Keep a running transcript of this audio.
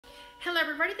Hello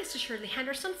everybody, this is Shirley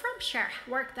Henderson from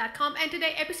ShareWork.com, and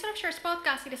today episode of Share's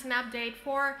podcast, it is an update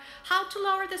for how to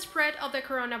lower the spread of the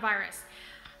coronavirus.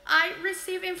 I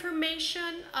received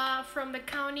information from the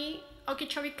county,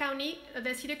 Okeechobee County,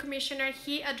 the city commissioner.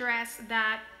 He addressed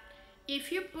that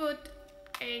if you put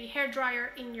a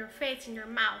hairdryer in your face, in your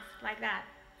mouth, like that,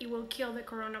 it will kill the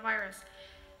coronavirus.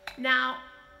 Now,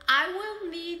 I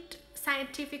will need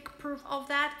scientific proof of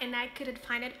that, and I couldn't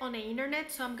find it on the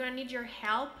internet, so I'm gonna need your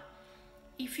help.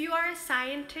 If you are a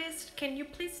scientist, can you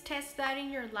please test that in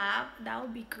your lab? That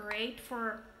would be great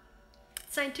for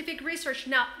scientific research.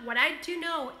 Now, what I do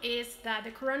know is that the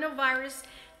coronavirus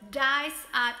dies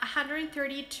at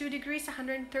 132 degrees,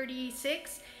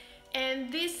 136,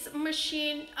 and this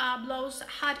machine blows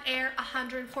hot air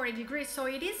 140 degrees. So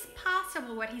it is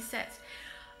possible what he says.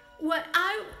 What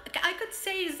I could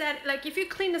say is that, like, if you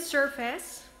clean the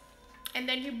surface and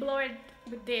then you blow it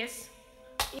with this.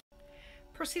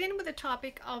 Proceeding with the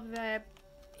topic of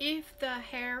if the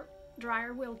hair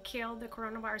dryer will kill the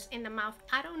coronavirus in the mouth,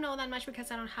 I don't know that much because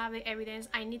I don't have the evidence.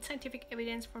 I need scientific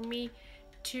evidence for me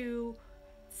to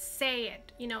say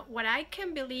it. You know, what I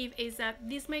can believe is that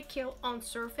this may kill on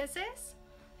surfaces,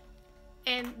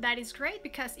 and that is great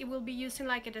because it will be using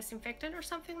like a disinfectant or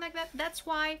something like that. That's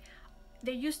why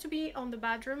they used to be on the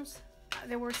bedrooms.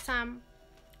 There were some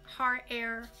hard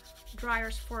air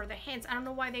dryers for the hands. I don't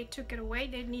know why they took it away.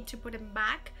 They need to put it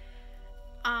back.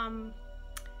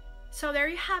 So there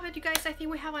you have it, you guys. I think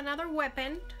we have another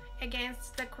weapon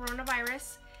against the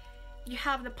coronavirus. You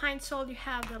have the Pine Sol, you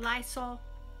have the Lysol.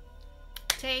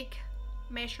 Take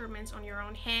measurements on your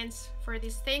own hands for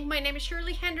this thing. My name is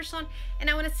Shirley Henderson, and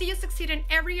I want to see you succeed in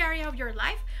every area of your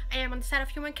life. I am on the side of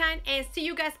humankind, and see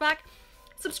you guys back.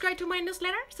 Subscribe to my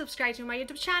newsletter, subscribe to my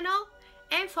YouTube channel,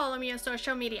 and follow me on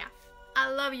social media. I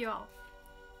love you all.